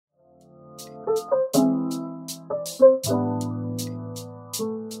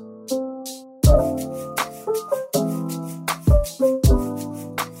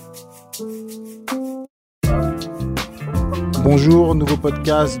Bonjour, nouveau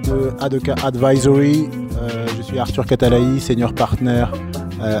podcast de Adoka Advisory. Je suis Arthur Catalaï, senior partner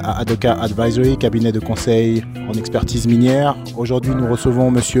à Adoka Advisory, cabinet de conseil en expertise minière. Aujourd'hui, nous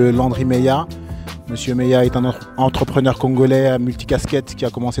recevons Monsieur Landry Meya. Monsieur Meya est un entrepreneur congolais à multicasquette qui a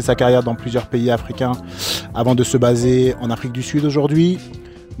commencé sa carrière dans plusieurs pays africains avant de se baser en Afrique du Sud aujourd'hui.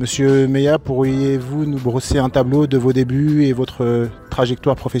 Monsieur Meya, pourriez-vous nous brosser un tableau de vos débuts et votre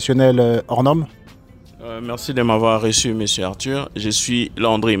trajectoire professionnelle hors norme ? Merci de m'avoir reçu, monsieur Arthur. Je suis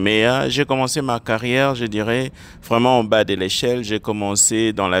Landry Meya. J'ai commencé ma carrière, je dirais, vraiment en bas de l'échelle. J'ai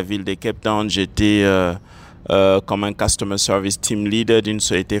commencé dans la ville de Cape Town. J'étais comme un Customer Service Team Leader d'une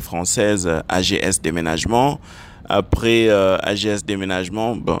société française, AGS Déménagement. Après AGS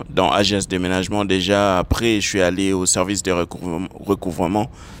Déménagement, dans AGS Déménagement déjà, après je suis allé au service de recouvrement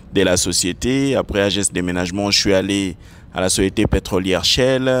de la société. Après AGS Déménagement, je suis allé à la société pétrolière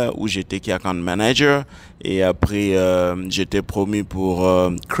Shell où j'étais Key Account Manager, et après j'étais promu pour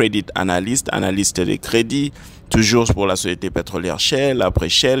Credit Analyst, analyste de crédit, toujours pour la société pétrolière Shell. Après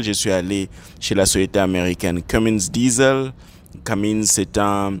Shell, je suis allé chez la société américaine Cummins Diesel. Cummins, c'est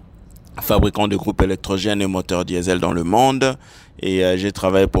un fabricant de groupes électrogènes et moteurs diesel dans le monde, et j'ai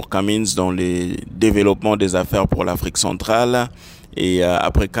travaillé pour Cummins dans le développement des affaires pour l'Afrique centrale. Et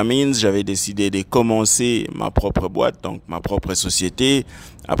après Cummins, j'avais décidé de commencer ma propre boîte, donc ma propre société.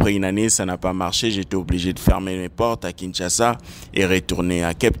 Après une année, ça n'a pas marché. J'étais obligé de fermer mes portes à Kinshasa et retourner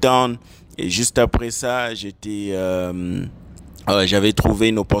à Cape Town. Et juste après ça, j'avais trouvé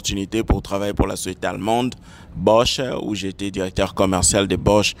une opportunité pour travailler pour la société allemande Bosch, où j'étais directeur commercial de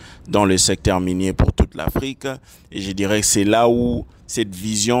Bosch dans le secteur minier pour toute l'Afrique. Et je dirais que c'est là où cette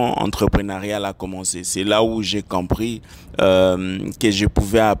vision entrepreneuriale a commencé. C'est là où j'ai compris que je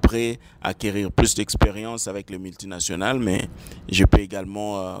pouvais après acquérir plus d'expérience avec les multinationales, mais je peux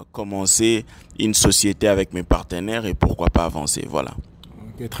également commencer une société avec mes partenaires et pourquoi pas avancer. Voilà.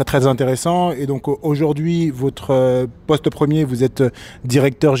 Okay, très très intéressant. Et donc aujourd'hui, votre poste premier, vous êtes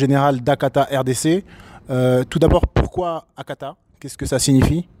directeur général d'Akata RDC. Tout d'abord, pourquoi Akata ? Qu'est-ce que ça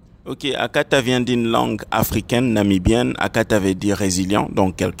signifie ? Ok, Akata vient d'une langue africaine, namibienne. Akata veut dire résilient,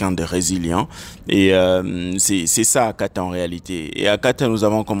 donc quelqu'un de résilient. Et c'est ça Akata en réalité. Et Akata, nous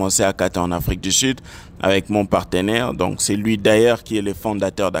avons commencé Akata en Afrique du Sud avec mon partenaire. Donc c'est lui d'ailleurs qui est le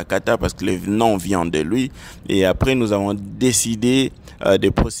fondateur d'Akata parce que le nom vient de lui. Et après, nous avons décidé de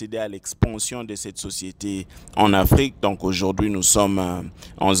procéder à l'expansion de cette société en Afrique. Donc aujourd'hui, nous sommes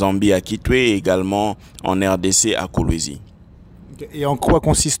en Zambie à Kitwe et également en RDC à Kolwezi. Et en quoi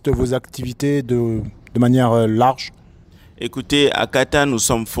consistent vos activités de manière large ? Écoutez, à Kata, nous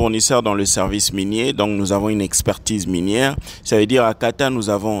sommes fournisseurs dans le service minier, donc nous avons une expertise minière. Ça veut dire à Kata,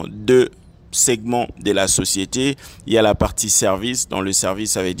 nous avons deux segments de la société. Il y a la partie service. Dans le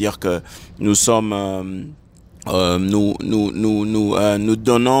service, ça veut dire que nous sommes... nous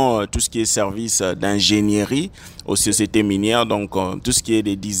donnons tout ce qui est service d'ingénierie aux sociétés minières, donc tout ce qui est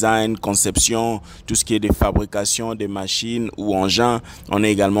des designs, conception, tout ce qui est des fabrications des machines ou engins, on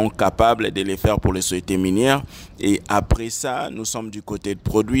est également capable de les faire pour les sociétés minières. Et après ça, nous sommes du côté de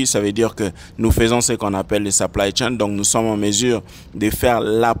produits, ça veut dire que nous faisons ce qu'on appelle les supply chain, donc nous sommes en mesure de faire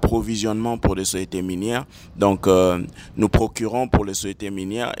l'approvisionnement pour les sociétés minières. Donc nous procurons pour les sociétés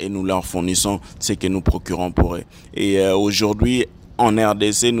minières et nous leur fournissons ce que nous procurons pour eux. Et aujourd'hui, en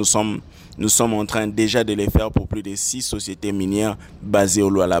RDC, nous sommes en train déjà de les faire pour plus de 6 sociétés minières basées au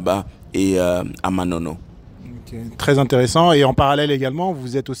Lualaba et à Manono. Okay. Très intéressant. Et en parallèle également,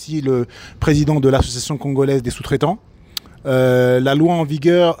 vous êtes aussi le président de l'Association congolaise des sous-traitants. La loi en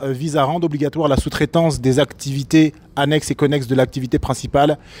vigueur vise à rendre obligatoire la sous-traitance des activités annexes et connexes de l'activité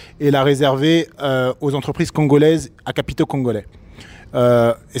principale et la réserver aux entreprises congolaises à capitaux congolais.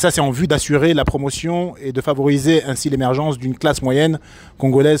 Et ça, c'est en vue d'assurer la promotion et de favoriser ainsi l'émergence d'une classe moyenne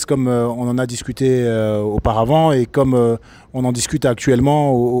congolaise comme on en a discuté auparavant et comme on en discute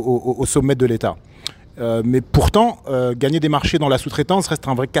actuellement au sommet de l'État. Mais pourtant, gagner des marchés dans la sous-traitance reste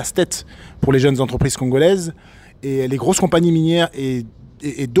un vrai casse-tête pour les jeunes entreprises congolaises. Et les grosses compagnies minières et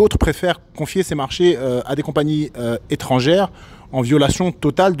d'autres préfèrent confier ces marchés à des compagnies étrangères en violation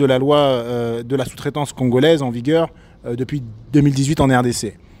totale de la loi de la sous-traitance congolaise en vigueur depuis 2018 en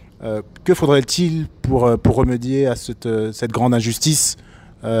RDC. Que faudrait-il pour remédier à cette grande injustice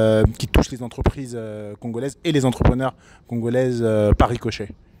qui touche les entreprises congolaises et les entrepreneurs congolaises par ricochet ?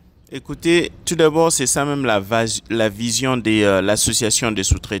 Écoutez, tout d'abord, c'est ça même la vision de l'association des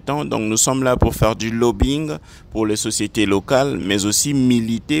sous-traitants. Donc, nous sommes là pour faire du lobbying pour les sociétés locales, mais aussi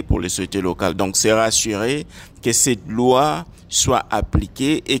militer pour les sociétés locales. Donc, c'est rassurer que cette loi soit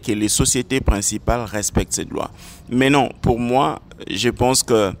appliquée et que les sociétés principales respectent cette loi. Mais non, pour moi, je pense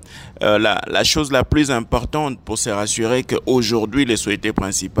que la chose la plus importante pour se rassurer qu'aujourd'hui les sociétés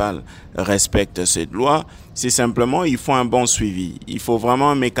principales respectent cette loi, c'est simplement il faut un bon suivi. Il faut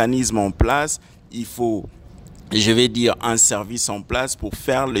vraiment un mécanisme en place. Il faut, je vais dire, un service en place pour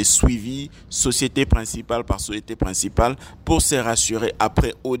faire le suivi société principale par société principale pour se rassurer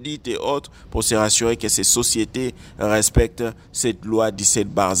après audit et autres, pour se rassurer que ces sociétés respectent cette loi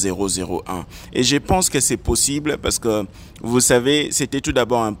 17/001. Et je pense que c'est possible parce que, vous savez, c'était tout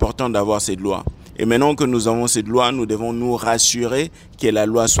d'abord important d'avoir cette loi. Et maintenant que nous avons cette loi, nous devons nous rassurer que la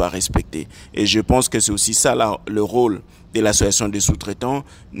loi soit respectée. Et je pense que c'est aussi ça le rôle de l'association des sous-traitants.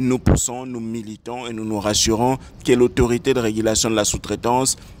 Nous poussons, nous militons et nous nous rassurons que l'autorité de régulation de la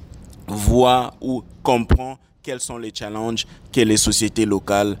sous-traitance voit ou comprend quels sont les challenges que les sociétés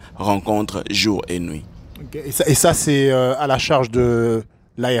locales rencontrent jour et nuit. Okay. Et ça c'est à la charge de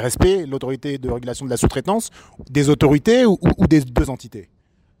l'ARSP, l'autorité de régulation de la sous-traitance, des autorités ou des deux entités?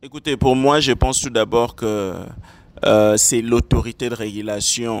 Écoutez, pour moi, je pense tout d'abord que c'est l'autorité de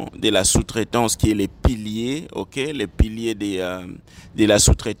régulation de la sous-traitance qui est les piliers, les piliers de la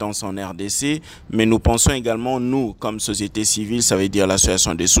sous-traitance en RDC. Mais nous pensons également, nous, comme société civile, ça veut dire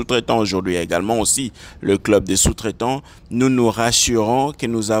l'association des sous-traitants aujourd'hui, également aussi le club des sous-traitants, nous nous rassurons que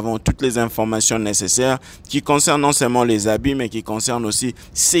nous avons toutes les informations nécessaires qui concernent non seulement les abus, mais qui concernent aussi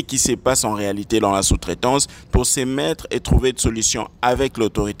ce qui se passe en réalité dans la sous-traitance pour se mettre et trouver des solutions avec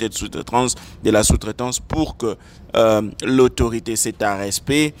l'autorité de sous-traitance de la sous-traitance pour que l'autorité, cet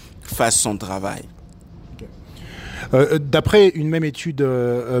ARSP, fasse son travail. D'après une même étude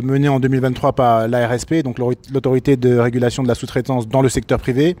menée en 2023 par l'ARSP, donc l'autorité de régulation de la sous-traitance dans le secteur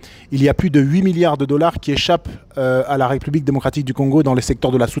privé, il y a plus de 8 milliards de dollars qui échappent à la République démocratique du Congo dans le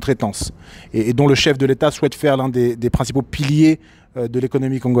secteur de la sous-traitance et dont le chef de l'État souhaite faire l'un des principaux piliers de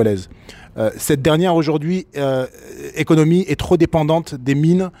l'économie congolaise. Cette dernière aujourd'hui, économie est trop dépendante des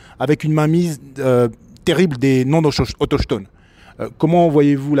mines avec une mainmise terrible des non-autochtones. Comment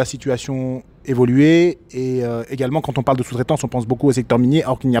voyez-vous la situation évoluer? Et également, quand on parle de sous-traitance, on pense beaucoup au secteur minier,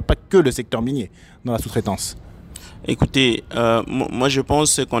 alors qu'il n'y a pas que le secteur minier dans la sous-traitance. Écoutez, moi je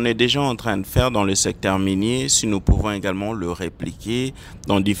pense qu'on est déjà en train de faire dans le secteur minier, si nous pouvons également le répliquer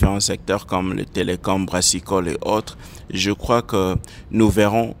dans différents secteurs comme le télécom, brassicole et autres. Je crois que nous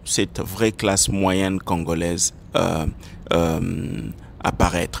verrons cette vraie classe moyenne congolaise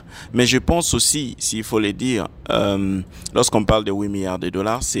apparaître. Mais je pense aussi, s'il faut le dire, lorsqu'on parle de 8 milliards de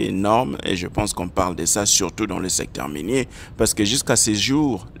dollars, c'est énorme et je pense qu'on parle de ça surtout dans le secteur minier parce que jusqu'à ces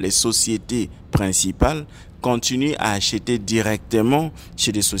jours, les sociétés principales continuent à acheter directement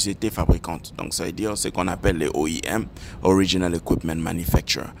chez des sociétés fabricantes. Donc, ça veut dire ce qu'on appelle les OEM, Original Equipment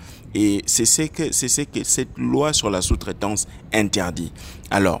Manufacturer. Et c'est ce que cette loi sur la sous-traitance interdit.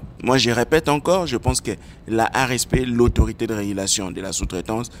 Alors, moi, je répète encore, je pense que la ARSP, l'autorité de régulation de la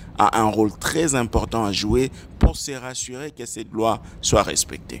sous-traitance, a un rôle très important à jouer pour se rassurer que cette loi soit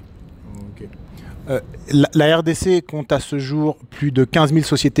respectée. Okay. La RDC compte à ce jour plus de 15 000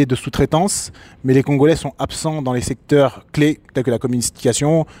 sociétés de sous-traitance, mais les Congolais sont absents dans les secteurs clés tels que la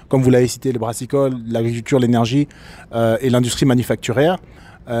communication, comme vous l'avez cité, le brassicole, l'agriculture, l'énergie et l'industrie manufacturière.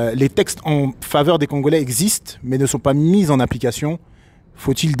 Les textes en faveur des Congolais existent, mais ne sont pas mis en application.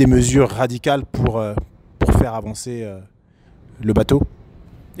 Faut-il des mesures radicales pour faire avancer le bateau?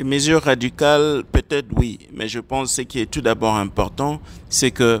 Des mesures radicales, peut-être oui, mais je pense que ce qui est tout d'abord important,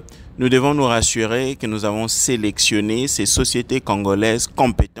 c'est que nous devons nous rassurer que nous avons sélectionné ces sociétés congolaises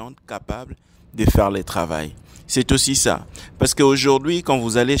compétentes, capables de faire le travail. C'est aussi ça. Parce qu'aujourd'hui, quand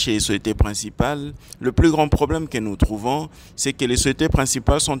vous allez chez les sociétés principales, le plus grand problème que nous trouvons, c'est que les sociétés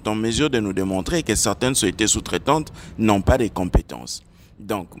principales sont en mesure de nous démontrer que certaines sociétés sous-traitantes n'ont pas de compétences.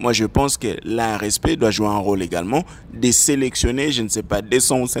 Donc, moi, je pense que l'ARSP doit jouer un rôle également de sélectionner, je ne sais pas,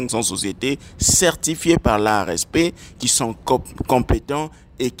 200 ou 500 sociétés certifiées par l'ARSP qui sont compétents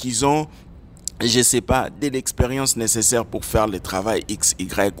et qui ont, je ne sais pas, de l'expérience nécessaire pour faire le travail X,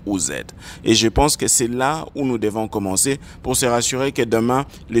 Y ou Z. Et je pense que c'est là où nous devons commencer pour se rassurer que demain,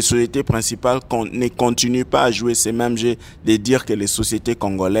 les sociétés principales ne continuent pas à jouer ces mêmes jeux de dire que les sociétés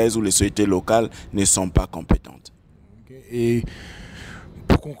congolaises ou les sociétés locales ne sont pas compétentes. Et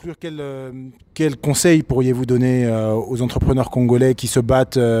pour conclure, quel conseil pourriez-vous donner aux entrepreneurs congolais qui se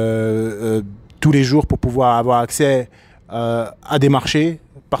battent tous les jours pour pouvoir avoir accès à des marchés,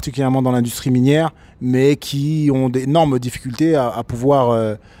 particulièrement dans l'industrie minière, mais qui ont d'énormes difficultés à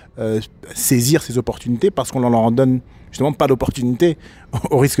pouvoir saisir ces opportunités parce qu'on ne leur donne justement pas d'opportunités,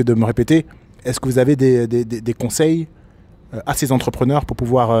 au risque de me répéter. Est-ce que vous avez des conseils à ces entrepreneurs pour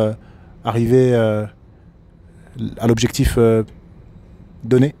pouvoir arriver à l'objectif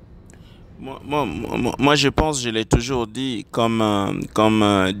donné? Moi, je pense, je l'ai toujours dit,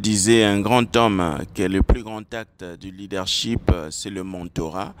 comme disait un grand homme, que le plus grand acte du leadership, c'est le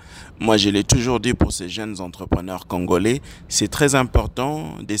mentorat. Moi, je l'ai toujours dit pour ces jeunes entrepreneurs congolais, c'est très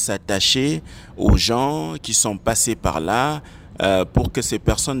important de s'attacher aux gens qui sont passés par là pour que ces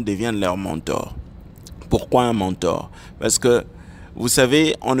personnes deviennent leurs mentors. Pourquoi un mentor? Parce que vous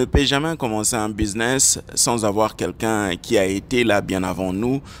savez, on ne peut jamais commencer un business sans avoir quelqu'un qui a été là bien avant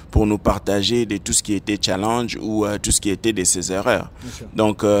nous pour nous partager de tout ce qui était challenge ou tout ce qui était de ses erreurs.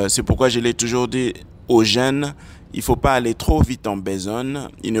 Donc, c'est pourquoi je l'ai toujours dit aux jeunes, il ne faut pas aller trop vite en besogne,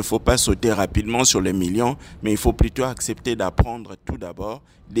 il ne faut pas sauter rapidement sur les millions, mais il faut plutôt accepter d'apprendre tout d'abord,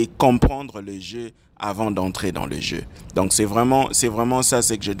 de comprendre le jeu avant d'entrer dans le jeu. Donc c'est vraiment ça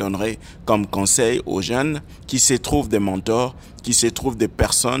ce que je donnerais comme conseil aux jeunes qui se trouvent des mentors, qui se trouvent des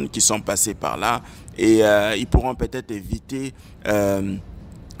personnes qui sont passées par là et ils pourront peut-être éviter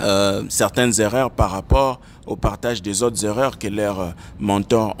certaines erreurs par rapport au partage des autres erreurs que leurs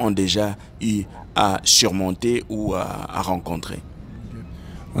mentors ont déjà eu à surmonter ou à rencontrer.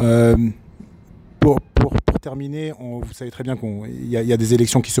 Pour terminer, vous savez très bien qu'il y a des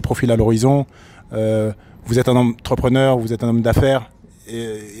élections qui se profilent à l'horizon. Vous êtes un entrepreneur, vous êtes un homme d'affaires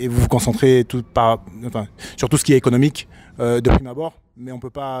et vous vous concentrez sur tout ce qui est économique de prime abord. Mais on ne peut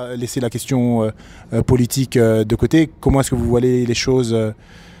pas laisser la question politique de côté. Comment est-ce que vous voyez les choses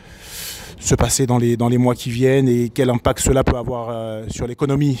se passer dans les mois qui viennent et quel impact cela peut avoir sur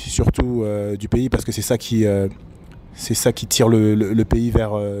l'économie surtout du pays, parce que c'est ça qui tire le pays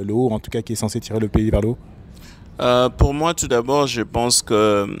vers le haut, en tout cas qui est censé tirer le pays vers le haut. Pour moi, tout d'abord, je pense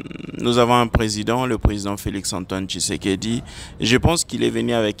que nous avons un président, le président Félix-Antoine Tshisekedi. Je pense qu'il est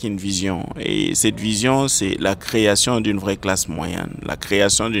venu avec une vision. Et cette vision, c'est la création d'une vraie classe moyenne, la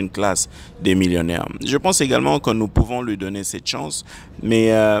création d'une classe des millionnaires. Je pense également que nous pouvons lui donner cette chance.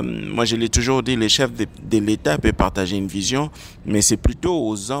 Mais moi, je l'ai toujours dit, les chefs de l'État peuvent partager une vision, mais c'est plutôt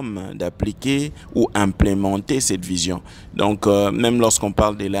aux hommes d'appliquer ou implémenter cette vision. Donc, même lorsqu'on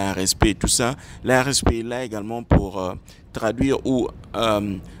parle de la RSP et tout ça, la RSP est là également pour traduire ou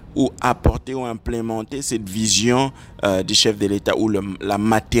apporter ou implémenter cette vision du chef de l'État ou la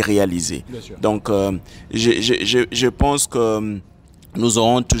matérialiser. Donc, je pense que nous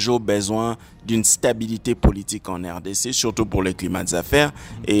aurons toujours besoin d'une stabilité politique en RDC, surtout pour le climat des affaires.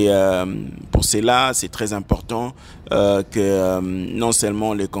 Et pour cela, c'est très important que non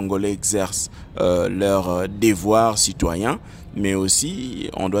seulement les Congolais exercent leur devoir citoyen, mais aussi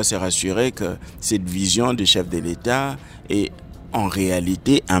on doit se rassurer que cette vision du chef de l'État est en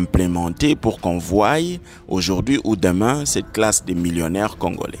réalité implémentée pour qu'on voie aujourd'hui ou demain cette classe de millionnaires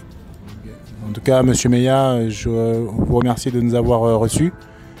congolais. En tout cas, Monsieur Meya, je vous remercie de nous avoir reçus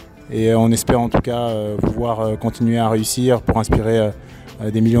et on espère en tout cas vous voir continuer à réussir pour inspirer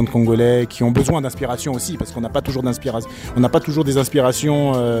des millions de Congolais qui ont besoin d'inspiration aussi, parce qu'on n'a pas toujours d'inspiration, on n'a pas toujours des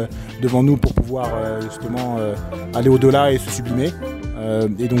inspirations devant nous pour pouvoir justement aller au-delà et se sublimer.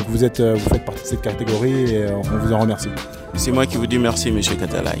 Et donc vous faites partie de cette catégorie et on vous en remercie. C'est moi qui vous dis merci, Monsieur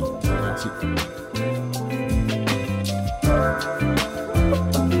Katalai. Merci.